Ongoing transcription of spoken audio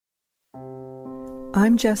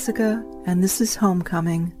I'm Jessica, and this is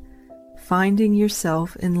Homecoming, finding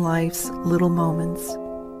yourself in life's little moments.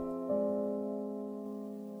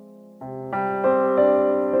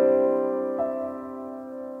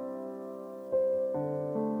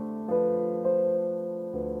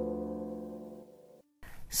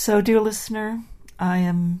 So, dear listener, I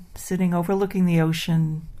am sitting overlooking the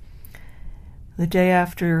ocean the day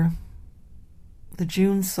after the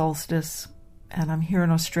June solstice, and I'm here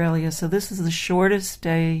in Australia, so this is the shortest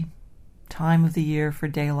time of the year for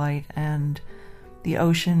daylight, and the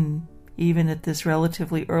ocean, even at this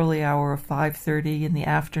relatively early hour of 5:30 in the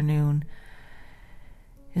afternoon,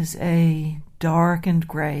 is a dark and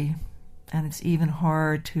gray, and it's even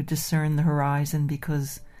hard to discern the horizon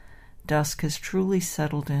because dusk has truly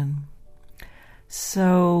settled in.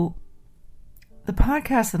 So, the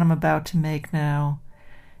podcast that I'm about to make now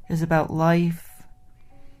is about life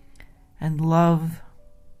and love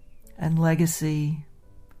and legacy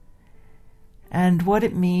and what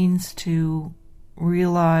it means to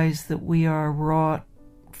realize that we are wrought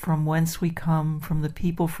from whence we come, from the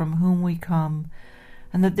people from whom we come,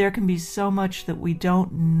 and that there can be so much that we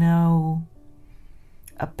don't know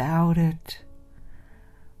about it.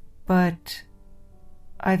 But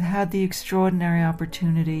I've had the extraordinary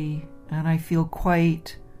opportunity, and I feel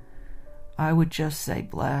quite, I would just say,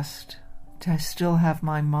 blessed to still have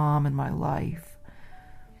my mom in my life.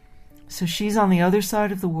 So she's on the other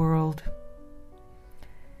side of the world,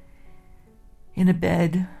 in a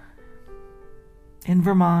bed in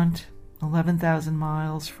Vermont, 11,000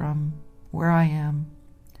 miles from where I am,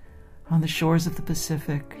 on the shores of the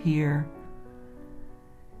Pacific here,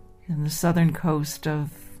 in the southern coast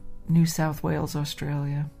of New South Wales,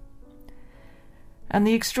 Australia. And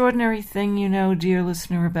the extraordinary thing, dear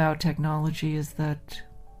listener, about technology is that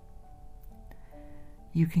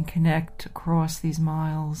you can connect across these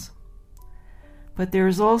miles. But there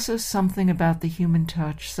is also something about the human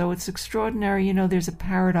touch. So it's extraordinary, there's a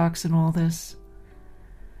paradox in all this.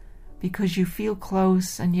 Because you feel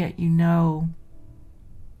close, and yet you know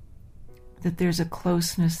that there's a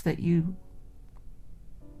closeness that you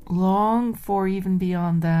long for, even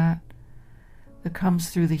beyond that comes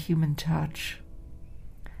through the human touch.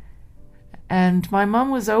 And my mom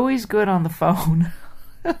was always good on the phone.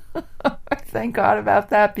 I thank God about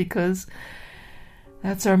that, because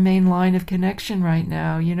that's our main line of connection right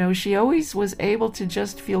now. She always was able to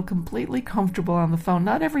just feel completely comfortable on the phone.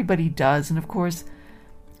 Not everybody does, and of course,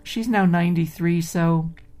 she's now 93,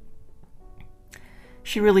 so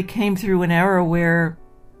she really came through an era where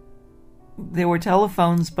there were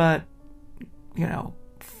telephones, but,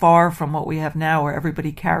 far from what we have now, where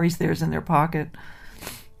everybody carries theirs in their pocket.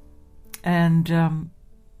 And,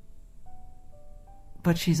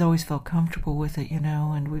 but she's always felt comfortable with it,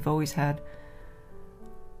 and we've always had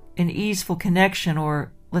an easeful connection,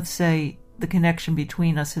 or let's say the connection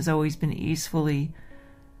between us has always been easefully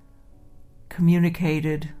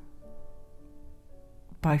communicated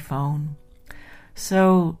by phone.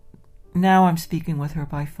 So now I'm speaking with her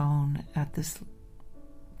by phone at this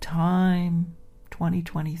time,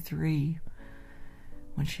 2023,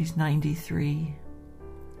 when she's 93.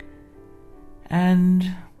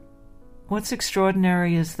 And what's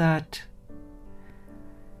extraordinary is that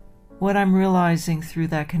what I'm realizing through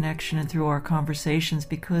that connection and through our conversations,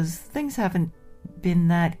 because things haven't been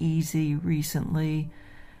that easy recently,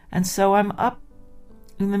 and so I'm up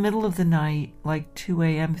in the middle of the night, like 2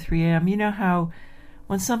 a.m., 3 a.m. You know how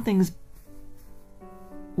when something's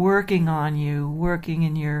working on you, working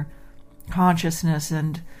in your consciousness,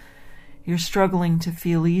 and you're struggling to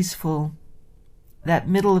feel easeful, that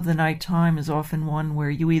middle of the night time is often one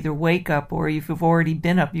where you either wake up, or if you've already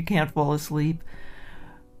been up, you can't fall asleep.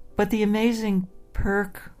 But the amazing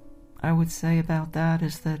perk, I would say, about that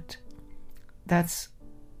is that that's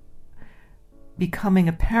becoming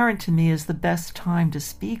apparent to me as the best time to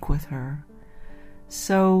speak with her.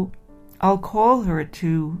 So I'll call her at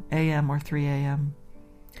 2 a.m. or 3 a.m.,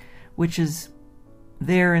 which is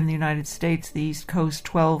there in the United States, the East Coast,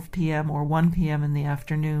 12 p.m. or 1 p.m. in the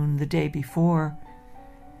afternoon the day before.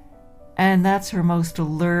 And that's her most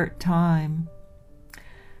alert time.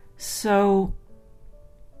 So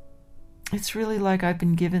it's really like I've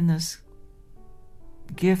been given this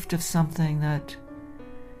gift of something that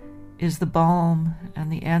is the balm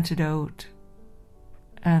and the antidote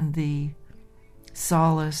and the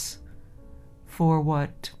solace for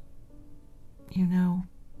what,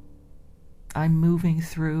 I'm moving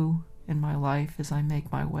through in my life as I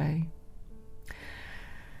make my way.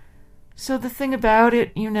 So the thing about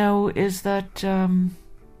it, is that in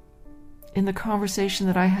the conversation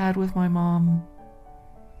that I had with my mom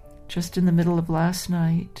just in the middle of last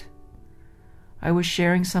night, I was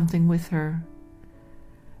sharing something with her.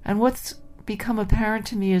 And what's become apparent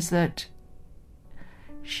to me is that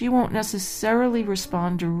she won't necessarily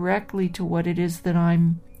respond directly to what it is that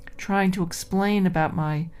I'm trying to explain about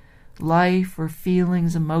my life or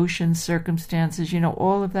feelings, emotions, circumstances,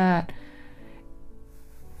 all of that.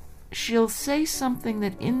 She'll say something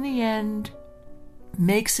that in the end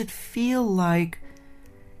makes it feel like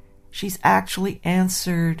she's actually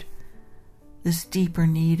answered this deeper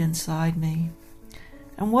need inside me.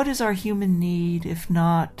 And what is our human need if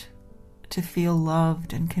not to feel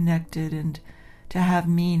loved and connected and to have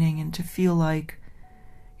meaning and to feel like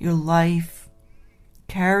your life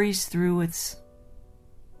carries through its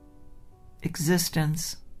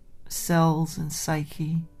existence, cells and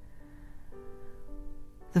psyche,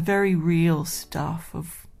 the very real stuff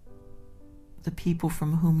of the people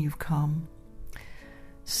from whom you've come.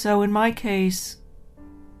 So in my case,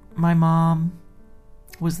 my mom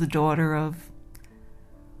was the daughter of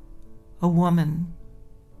a woman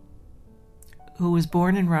who was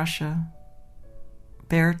born in Russia,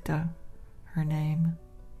 Berta, her name.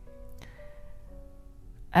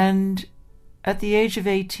 And at the age of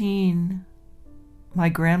 18, my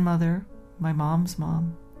grandmother, my mom's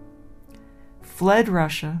mom, fled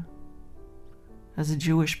Russia as a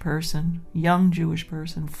Jewish person, young Jewish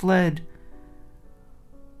person, fled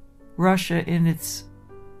Russia in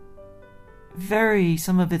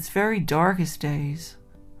some of its very darkest days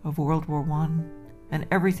of World War I and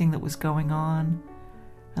everything that was going on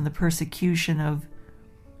and the persecution of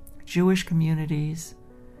Jewish communities.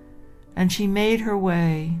 And she made her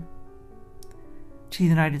way to the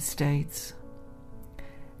United States.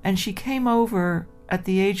 And she came over at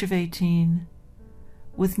the age of 18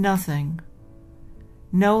 with nothing,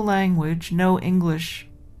 no language, no English,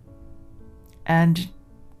 and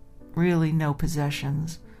really no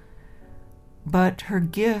possessions. But her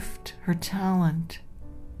gift, her talent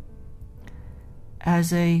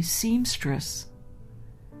as a seamstress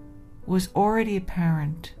was already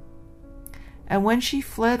apparent. And when she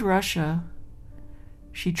fled Russia,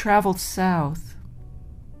 she traveled south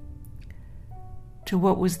to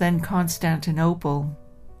what was then Constantinople,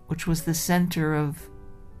 which was the center of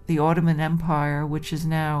the Ottoman Empire, which is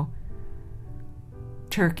now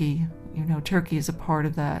Turkey. Turkey is a part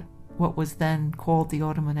of that, what was then called the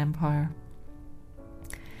Ottoman Empire.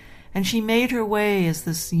 And she made her way as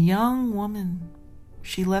this young woman.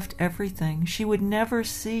 She left everything. She would never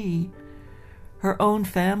see her own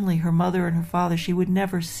family, her mother and her father. She would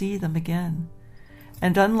never see them again.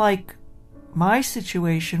 And unlike my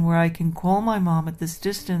situation, where I can call my mom at this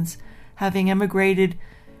distance, having emigrated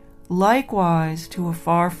likewise to a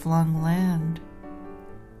far-flung land,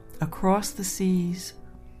 across the seas,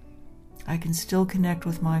 I can still connect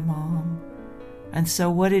with my mom. And so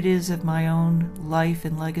what it is of my own life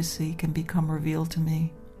and legacy can become revealed to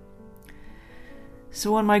me.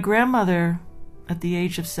 So when my grandmother, at the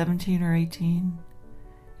age of 17 or 18,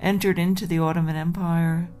 entered into the Ottoman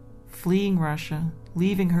Empire, fleeing Russia,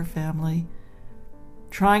 leaving her family,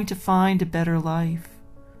 trying to find a better life,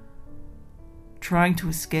 trying to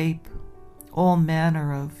escape all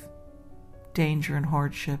manner of danger and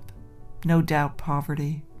hardship, no doubt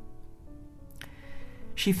poverty,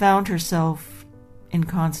 she found herself in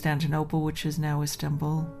Constantinople, which is now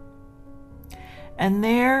Istanbul. And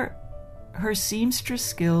there, her seamstress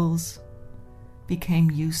skills became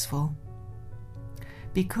useful.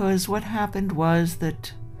 Because what happened was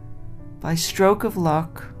that by stroke of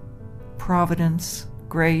luck, providence,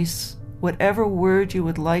 grace, whatever word you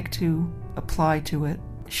would like to apply to it,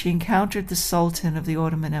 she encountered the Sultan of the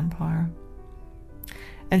Ottoman Empire.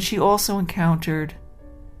 And she also encountered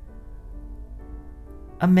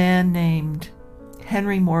a man named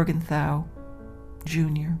Henry Morgenthau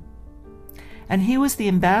Jr. And he was the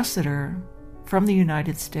ambassador from the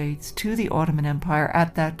United States to the Ottoman Empire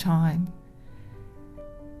at that time.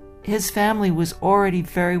 His family was already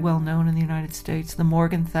very well known in the United States, the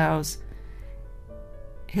Morgenthaus.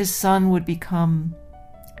 His son would become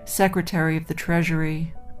Secretary of the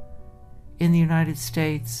Treasury in the United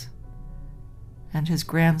States, and his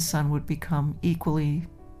grandson would become equally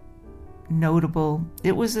notable.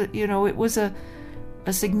 It was a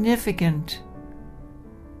significant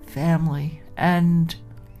family. And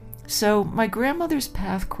so my grandmother's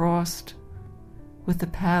path crossed with the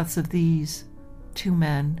paths of these two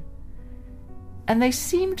men. And they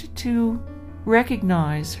seemed to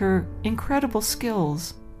recognize her incredible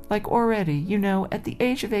skills, like already, at the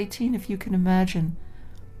age of 18, if you can imagine.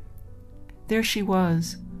 There she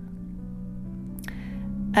was.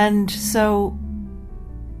 And so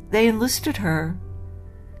they enlisted her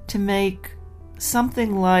to make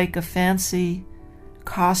something like a fancy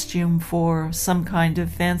costume for some kind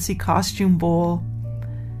of fancy costume ball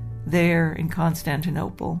there in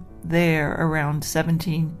Constantinople, there around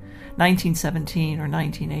 1917 or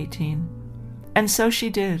 1918. And so she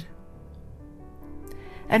did.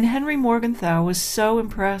 And Henry Morgenthau was so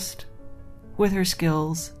impressed with her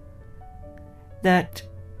skills that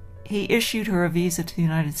he issued her a visa to the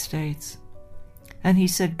United States. And he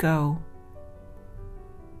said, go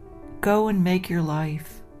and make your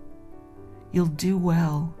life. You'll do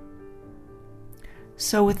well.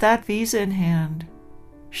 So with that visa in hand,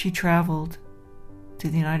 she traveled to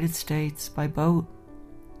the United States by boat,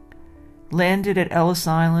 landed at Ellis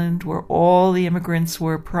Island, where all the immigrants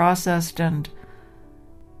were processed, and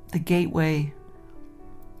the gateway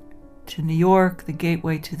to New York, the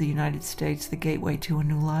gateway to the United States, the gateway to a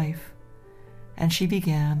new life. And she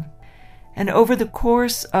began. And over the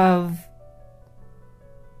course of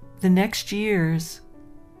the next years,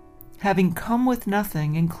 having come with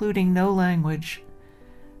nothing, including no language,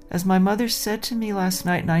 as my mother said to me last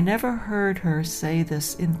night, and I never heard her say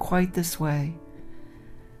this in quite this way,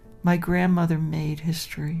 my grandmother made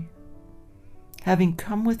history. Having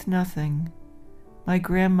come with nothing, my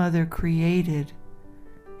grandmother created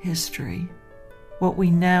history, what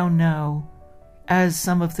we now know as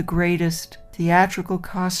some of the greatest theatrical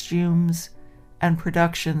costumes and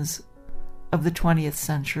productions of the 20th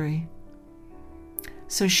century.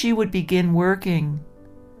 So she would begin working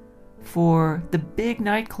for the big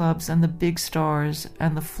nightclubs and the big stars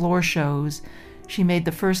and the floor shows. She made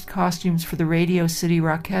the first costumes for the Radio City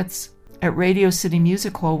Rockettes at Radio City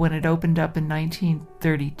Music Hall when it opened up in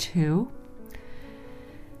 1932.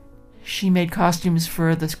 She made costumes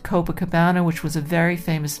for the Copacabana, which was a very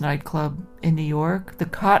famous nightclub in New York, the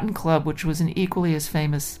Cotton Club, which was an equally as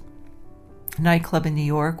famous nightclub in New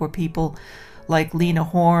York, where people like Lena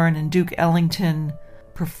Horne and Duke Ellington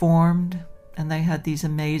performed, and they had these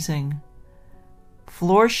amazing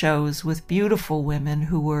floor shows with beautiful women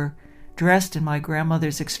who were dressed in my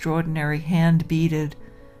grandmother's extraordinary hand-beaded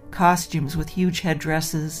costumes with huge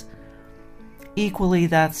headdresses. Equally,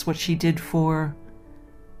 that's what she did for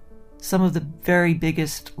some of the very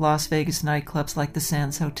biggest Las Vegas nightclubs like the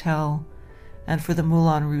Sands Hotel and for the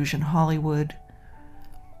Moulin Rouge in Hollywood.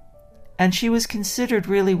 And she was considered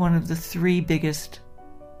really one of the three biggest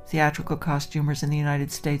theatrical costumers in the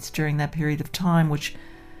United States during that period of time, which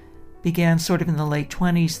began sort of in the late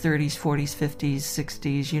 20s, 30s, 40s, 50s,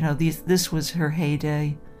 60s. You know, this was her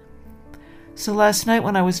heyday. So last night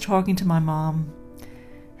when I was talking to my mom,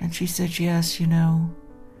 and she said, yes, you know,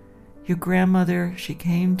 your grandmother, she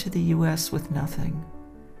came to the U.S. with nothing,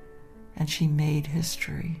 and she made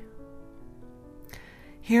history.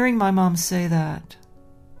 Hearing my mom say that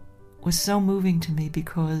was so moving to me,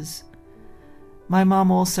 because my mom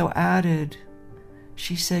also added,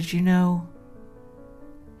 she said, you know,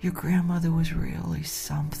 your grandmother was really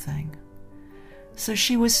something. So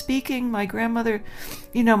she was speaking, my grandmother,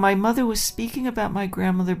 you know, my mother was speaking about my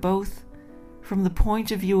grandmother both from the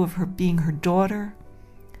point of view of her being her daughter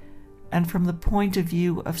and from the point of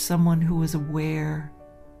view of someone who was aware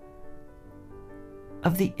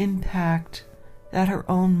of the impact that her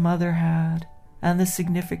own mother had and the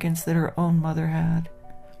significance that her own mother had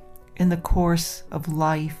in the course of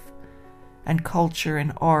life and culture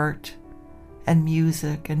and art and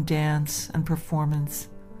music and dance and performance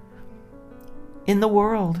in the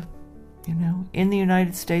world, you know, in the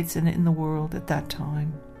United States and in the world at that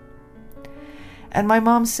time. And my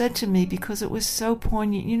mom said to me, because it was so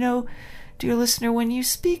poignant, you know, dear listener, when you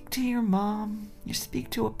speak to your mom, you speak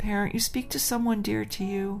to a parent, you speak to someone dear to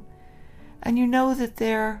you, and you know that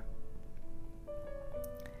they're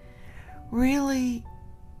really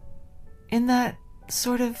in that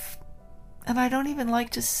sort of, and I don't even like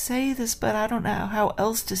to say this, but I don't know how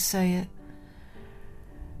else to say it,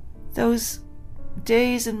 those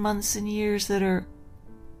days and months and years that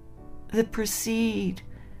precede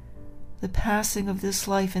the passing of this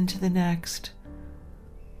life into the next,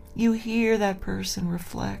 you hear that person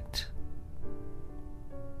reflect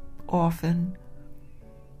often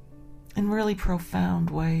in really profound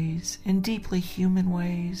ways, in deeply human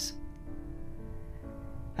ways.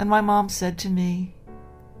 And my mom said to me,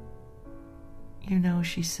 you know,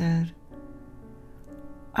 she said,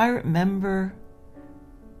 I remember,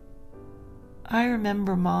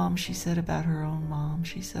 Mom, she said about her own mom.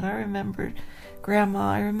 She said, I remember,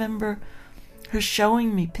 Grandma, I remember her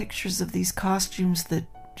showing me pictures of these costumes that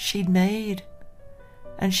she'd made,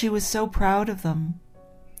 and she was so proud of them.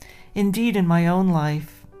 Indeed, in my own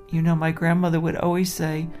life, you know, my grandmother would always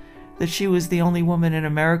say that she was the only woman in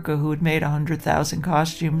America who had made 100,000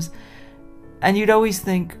 costumes. And you'd always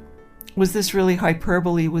think, was this really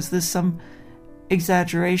hyperbole? Was this some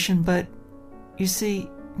exaggeration, but you see,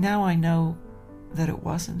 now I know that it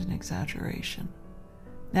wasn't an exaggeration.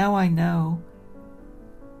 Now I know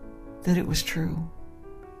that it was true.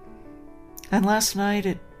 And last night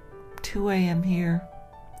at 2 a.m. here,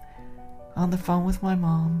 on the phone with my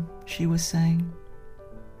mom, she was saying,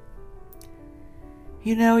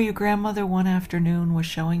 you know, your grandmother one afternoon was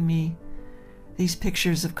showing me these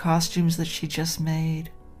pictures of costumes that she just made.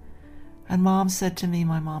 And my mom said to me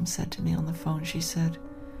on the phone, she said,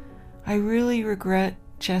 I really regret,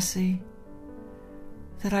 Jessie,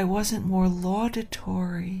 that I wasn't more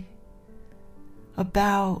laudatory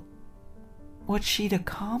about what she'd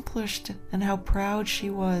accomplished and how proud she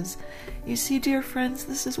was. You see, dear friends,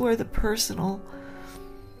 this is where the personal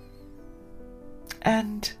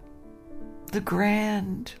and the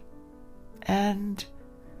grand and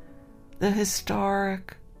the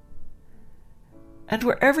historic, and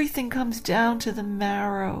where everything comes down to the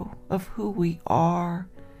marrow of who we are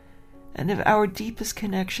and of our deepest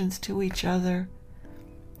connections to each other.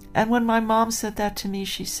 And when my mom said that to me,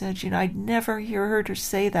 she said, you know, I'd never hear her to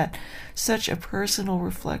say that, such a personal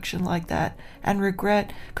reflection like that, and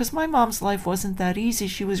regret, because my mom's life wasn't that easy.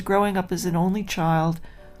 She was growing up as an only child,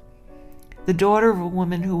 the daughter of a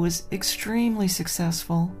woman who was extremely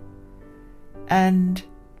successful, and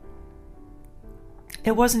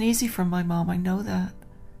it wasn't easy for my mom, I know that.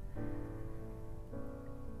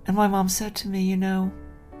 And my mom said to me, you know,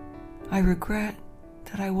 I regret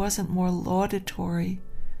that I wasn't more laudatory,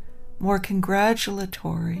 more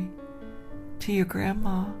congratulatory to your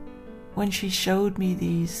grandma when she showed me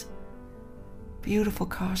these beautiful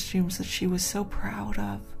costumes that she was so proud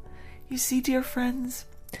of. You see, dear friends,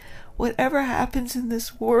 whatever happens in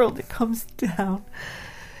this world, it comes down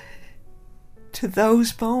to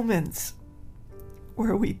those moments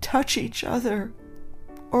where we touch each other,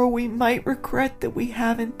 or we might regret that we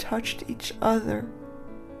haven't touched each other.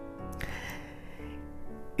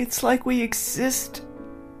 It's like we exist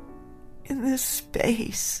in this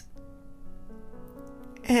space.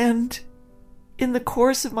 And in the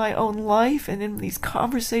course of my own life and in these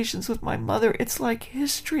conversations with my mother, it's like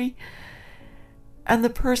history and the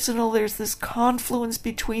personal, there's this confluence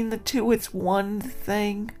between the two. It's one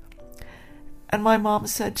thing. And my mom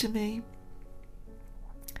said to me,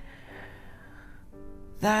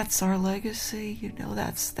 that's our legacy, you know,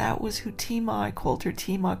 that was who Tima, I called her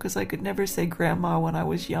Tima because I could never say grandma when I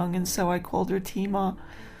was young, and so I called her Tima.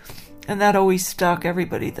 And that always stuck.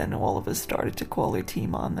 Everybody then, all of us started to call her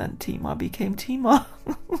Tima, and then Tima became Tima.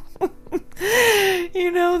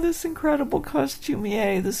 You know, this incredible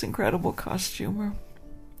costumier, this incredible costumer.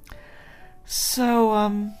 So,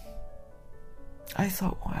 I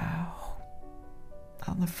thought, wow,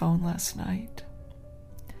 on the phone last night.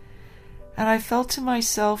 And I felt to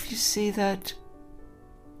myself, you see, that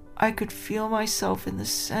I could feel myself in the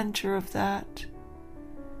center of that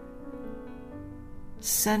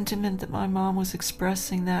sentiment that my mom was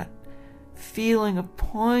expressing, that feeling of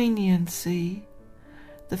poignancy,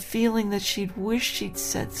 the feeling that she'd wished she'd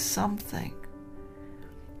said something.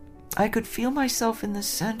 I could feel myself in the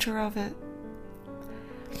center of it.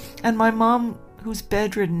 And my mom, who's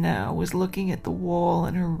bedridden now, was looking at the wall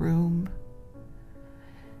in her room.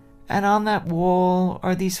 And on that wall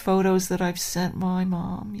are these photos that I've sent my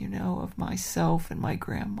mom, you know, of myself and my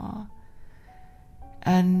grandma.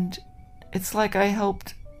 And it's like I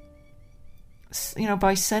helped, you know,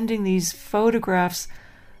 by sending these photographs,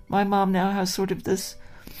 my mom now has sort of this,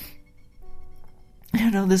 you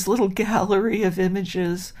know, this little gallery of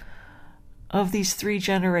images of these 3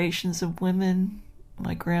 generations of women,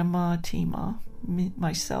 my grandma, Tima,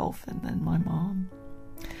 myself, and then my mom.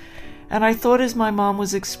 And I thought as my mom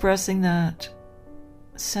was expressing that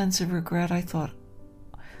sense of regret, I thought,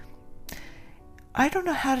 I don't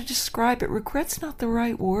know how to describe it. Regret's not the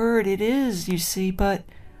right word. It is, you see, but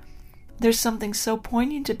there's something so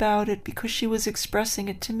poignant about it because she was expressing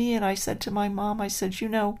it to me. And I said to my mom, I said, you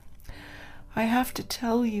know, I have to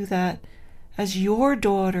tell you that as your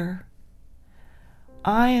daughter,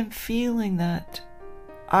 I am feeling that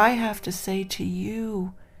I have to say to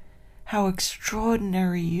you how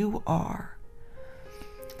extraordinary you are.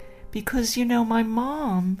 Because, you know, my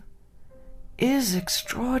mom is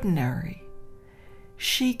extraordinary.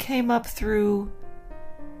 She came up through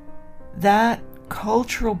that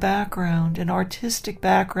cultural background and artistic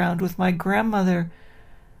background with my grandmother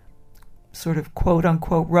sort of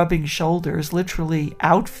quote-unquote rubbing shoulders, literally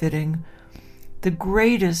outfitting the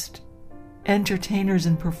greatest entertainers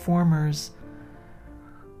and performers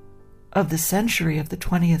of the century, of the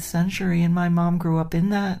 20th century, and my mom grew up in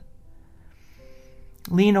that.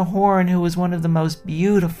 Lena Horne, who was one of the most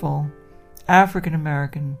beautiful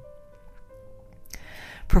African-American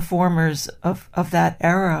performers of that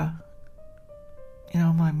era.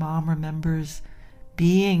 My mom remembers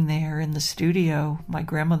being there in the studio, my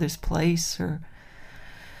grandmother's place, her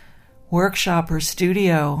workshop, her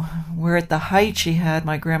studio, where at the height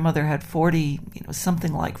my grandmother had 40,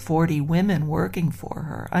 something like 40 women working for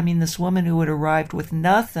her. I mean, this woman who had arrived with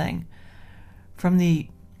nothing from the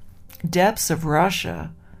depths of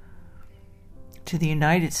Russia to the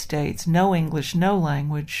United States, no English, no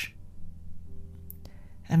language,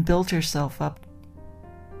 and built herself up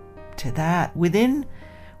to that. Within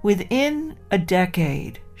a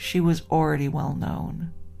decade, she was already well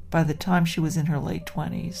known. By the time she was in her late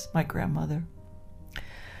 20s, my grandmother.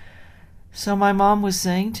 So my mom was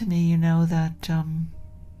saying to me,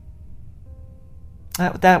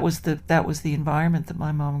 that was the environment that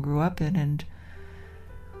my mom grew up in, and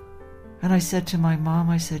I said to my mom,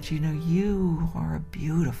 I said, you are a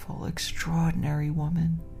beautiful, extraordinary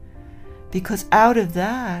woman, because out of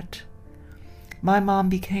that, my mom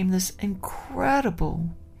became this incredible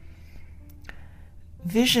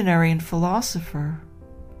visionary and philosopher.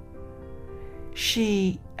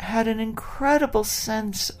 She had an incredible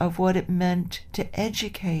sense of what it meant to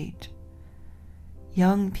educate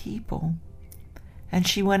young people. And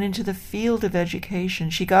she went into the field of education.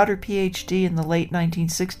 She got her PhD in the late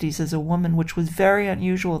 1960s as a woman, which was very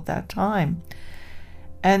unusual at that time.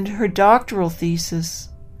 And her doctoral thesis,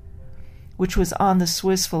 which was on the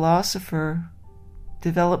Swiss philosopher,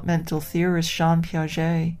 developmental theorist Jean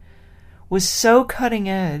Piaget, was so cutting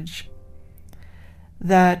edge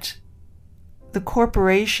that the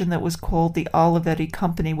corporation that was called the Olivetti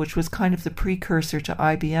Company, which was kind of the precursor to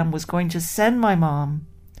IBM, was going to send my mom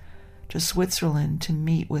to Switzerland to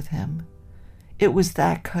meet with him. It was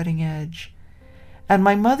that cutting edge. And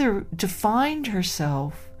my mother defined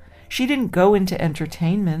herself. She didn't go into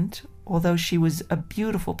entertainment, although she was a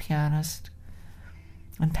beautiful pianist,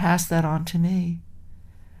 and passed that on to me.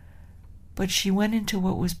 But she went into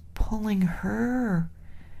what was pulling her.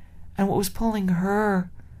 And what was pulling her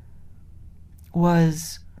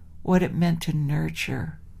was what it meant to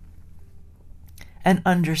nurture and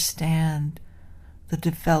understand the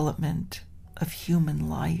development of human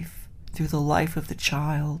life through the life of the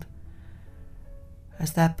child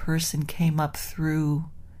as that person came up through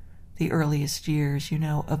the earliest years,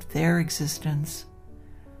 of their existence.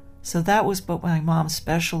 So that was what my mom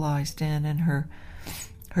specialized in, and her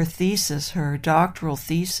thesis, her doctoral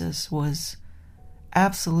thesis, was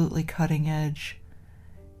absolutely cutting edge.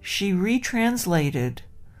 She retranslated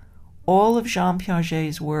all of Jean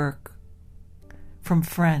Piaget's work from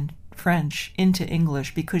French into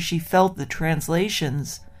English because she felt the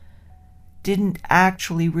translations didn't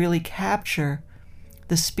actually really capture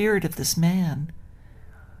the spirit of this man.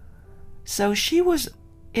 So she was,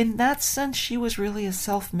 in that sense, she was really a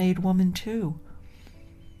self-made woman too.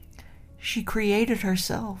 She created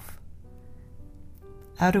herself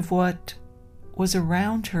out of what was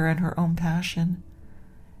around her and her own passion.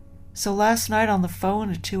 So last night on the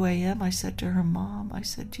phone at 2 a.m., I said to her, Mom, I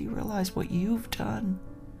said, do you realize what you've done?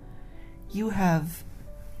 You have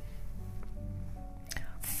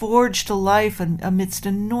forged a life amidst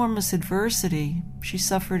enormous adversity. She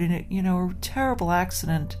suffered in a terrible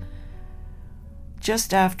accident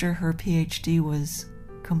just after her PhD was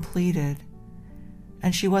completed,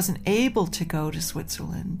 and she wasn't able to go to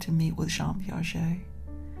Switzerland to meet with Jean Piaget.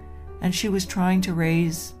 And she was trying to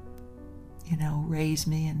raise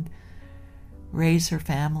me and raise her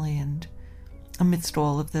family, and amidst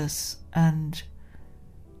all of this, and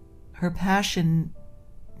her passion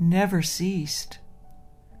never ceased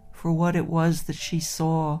for what it was that she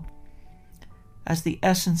saw as the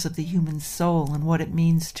essence of the human soul and what it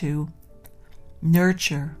means to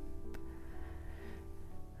nurture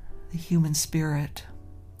the human spirit.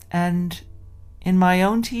 And in my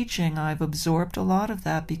own teaching, I've absorbed a lot of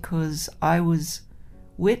that because I was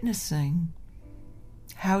witnessing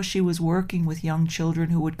how she was working with young children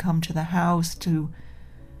who would come to the house to,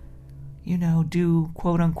 do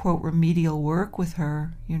quote-unquote remedial work with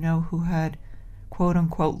her, who had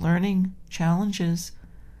quote-unquote learning challenges.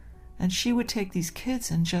 And she would take these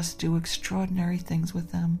kids and just do extraordinary things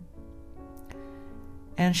with them.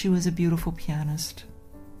 And she was a beautiful pianist.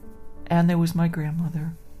 And there was my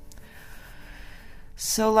grandmother.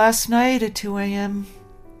 So last night at 2 a.m.,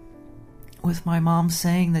 with my mom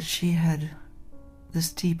saying that she had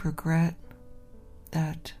this deep regret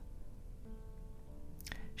that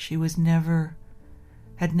she had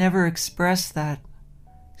never expressed that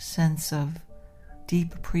sense of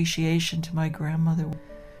deep appreciation to my grandmother,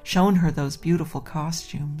 shown her those beautiful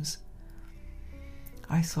costumes.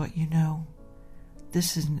 I thought,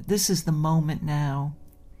 this is the moment now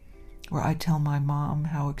where I tell my mom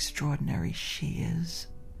how extraordinary she is.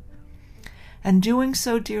 And doing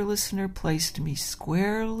so, dear listener, placed me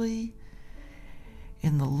squarely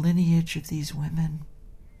in the lineage of these women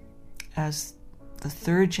as the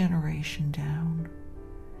third generation down.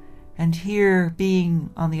 And here, being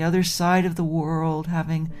on the other side of the world,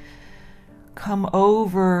 having come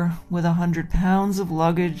over with 100 pounds of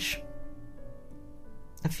luggage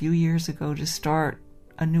a few years ago to start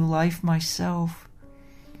a new life myself,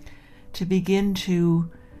 to begin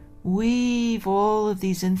to weave all of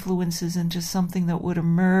these influences into something that would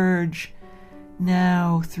emerge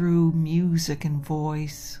now through music and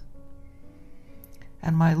voice,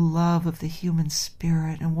 and my love of the human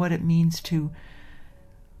spirit and what it means to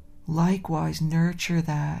likewise nurture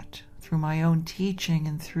that through my own teaching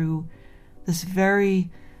and through this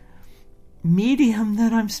very medium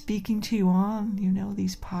that I'm speaking to you on,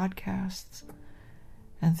 these podcasts,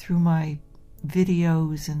 and through my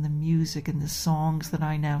videos and the music and the songs that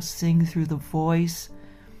I now sing through the voice.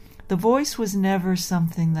 The voice was never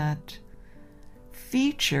something that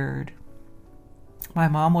featured. My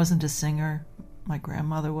mom wasn't a singer. My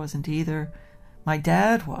grandmother wasn't either. My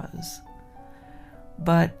dad was.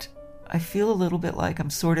 But I feel a little bit like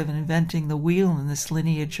I'm sort of inventing the wheel in this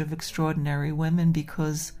lineage of extraordinary women,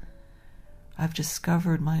 because I've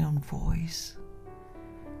discovered my own voice.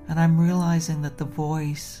 And I'm realizing that the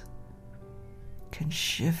voice can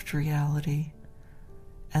shift reality,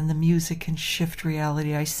 and the music can shift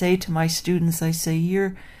reality. I say to my students,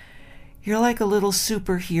 you're like a little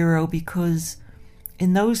superhero, because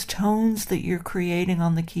in those tones that you're creating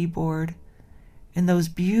on the keyboard, in those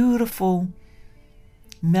beautiful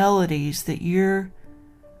melodies that you're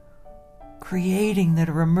creating that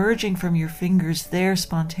are emerging from your fingers there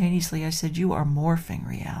spontaneously, I said, you are morphing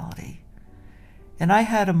reality. And I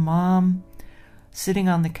had a mom sitting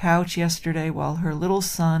on the couch yesterday while her little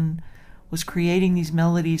son was creating these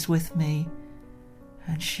melodies with me,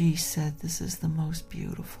 and she said, this is the most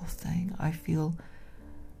beautiful thing. I feel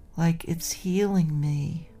like it's healing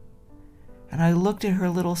me. And I looked at her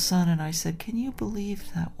little son and I said, can you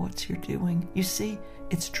believe that, what you're doing? You see,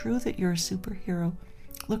 it's true that you're a superhero.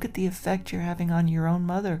 Look at the effect you're having on your own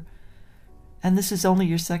mother. And this is only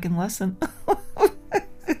your second lesson.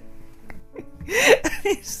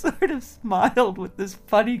 He sort of smiled with this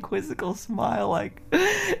funny quizzical smile, like,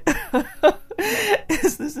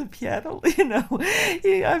 is this a piano?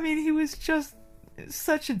 He was just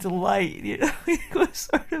such a delight. It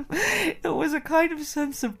was a kind of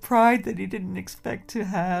sense of pride that he didn't expect to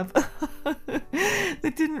have.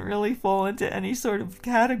 That didn't really fall into any sort of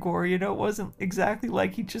category. It wasn't exactly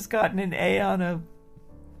like he'd just gotten an A on a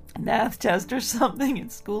math test or something in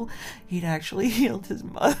school. He'd actually healed his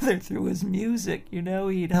mother through his music.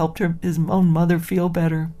 He'd helped his own mother feel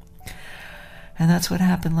better. And that's what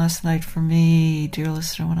happened last night for me, dear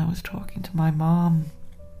listener, when I was talking to my mom.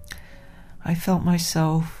 I felt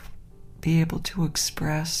myself be able to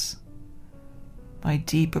express my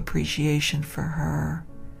deep appreciation for her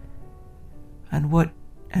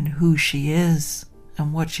and who she is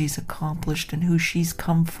and what she's accomplished and who she's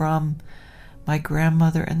come from. My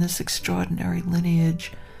grandmother and this extraordinary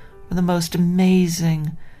lineage with the most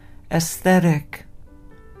amazing aesthetic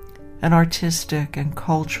and artistic and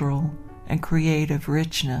cultural and creative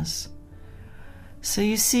richness. So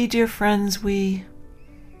you see, dear friends, we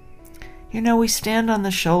stand on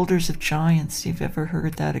the shoulders of giants. You've ever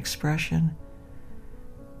heard that expression?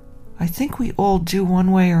 I think we all do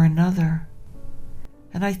one way or another.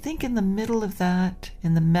 And I think in the middle of that,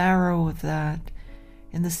 in the marrow of that,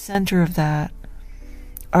 in the center of that,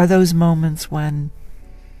 are those moments when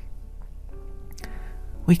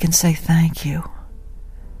we can say thank you.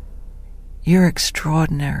 You're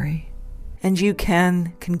extraordinary. And you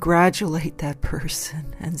can congratulate that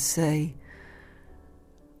person and say,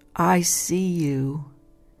 I see you,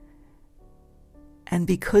 and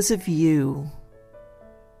because of you,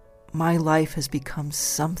 my life has become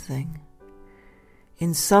something.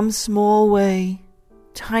 In some small way,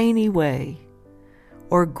 tiny way,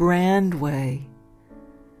 or grand way,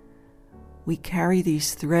 we carry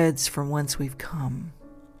these threads from whence we've come.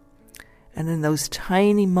 And in those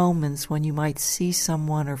tiny moments when you might see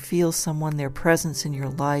someone or feel someone, their presence in your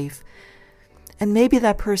life, and maybe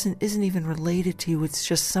that person isn't even related to you, it's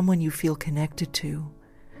just someone you feel connected to.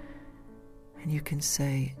 And you can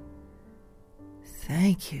say,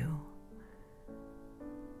 thank you.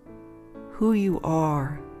 Who you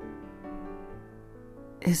are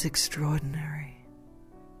is extraordinary.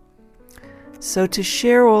 So to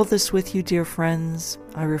share all this with you, dear friends,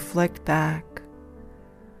 I reflect back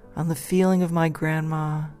on the feeling of my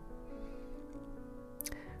grandma,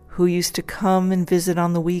 who used to come and visit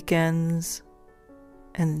on the weekends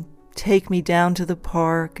and take me down to the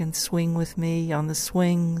park and swing with me on the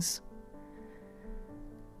swings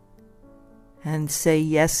and say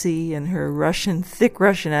yesy in her thick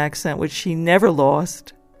Russian accent, which she never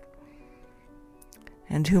lost,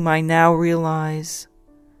 and whom I now realize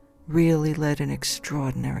really led an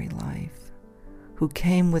extraordinary life, who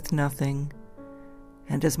came with nothing,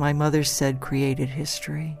 and as my mother said, created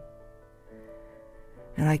history.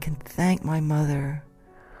 And I can thank my mother,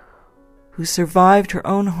 who survived her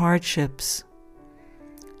own hardships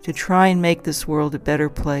to try and make this world a better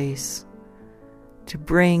place, to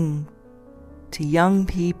bring to young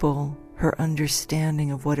people her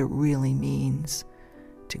understanding of what it really means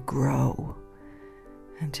to grow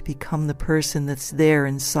and to become the person that's there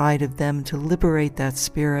inside of them, to liberate that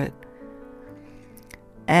spirit.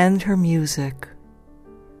 And her music,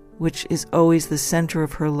 which is always the center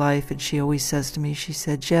of her life. And she always says to me, she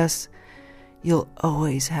said, Jess, you'll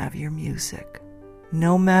always have your music,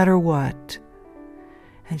 no matter what.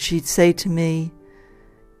 And she'd say to me,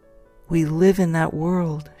 we live in that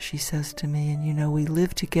world, she says to me, and we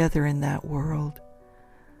live together in that world.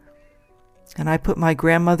 And I put my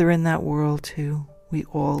grandmother in that world too. We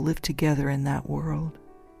all live together in that world.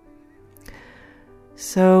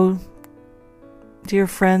 So, dear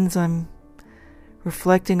friends, I'm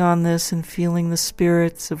reflecting on this and feeling the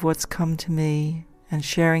spirits of what's come to me, and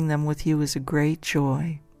sharing them with you is a great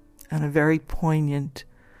joy and a very poignant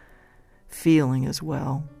feeling as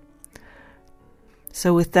well.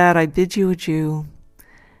 So with that, I bid you adieu,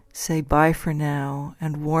 say bye for now,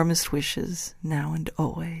 and warmest wishes now and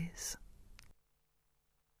always.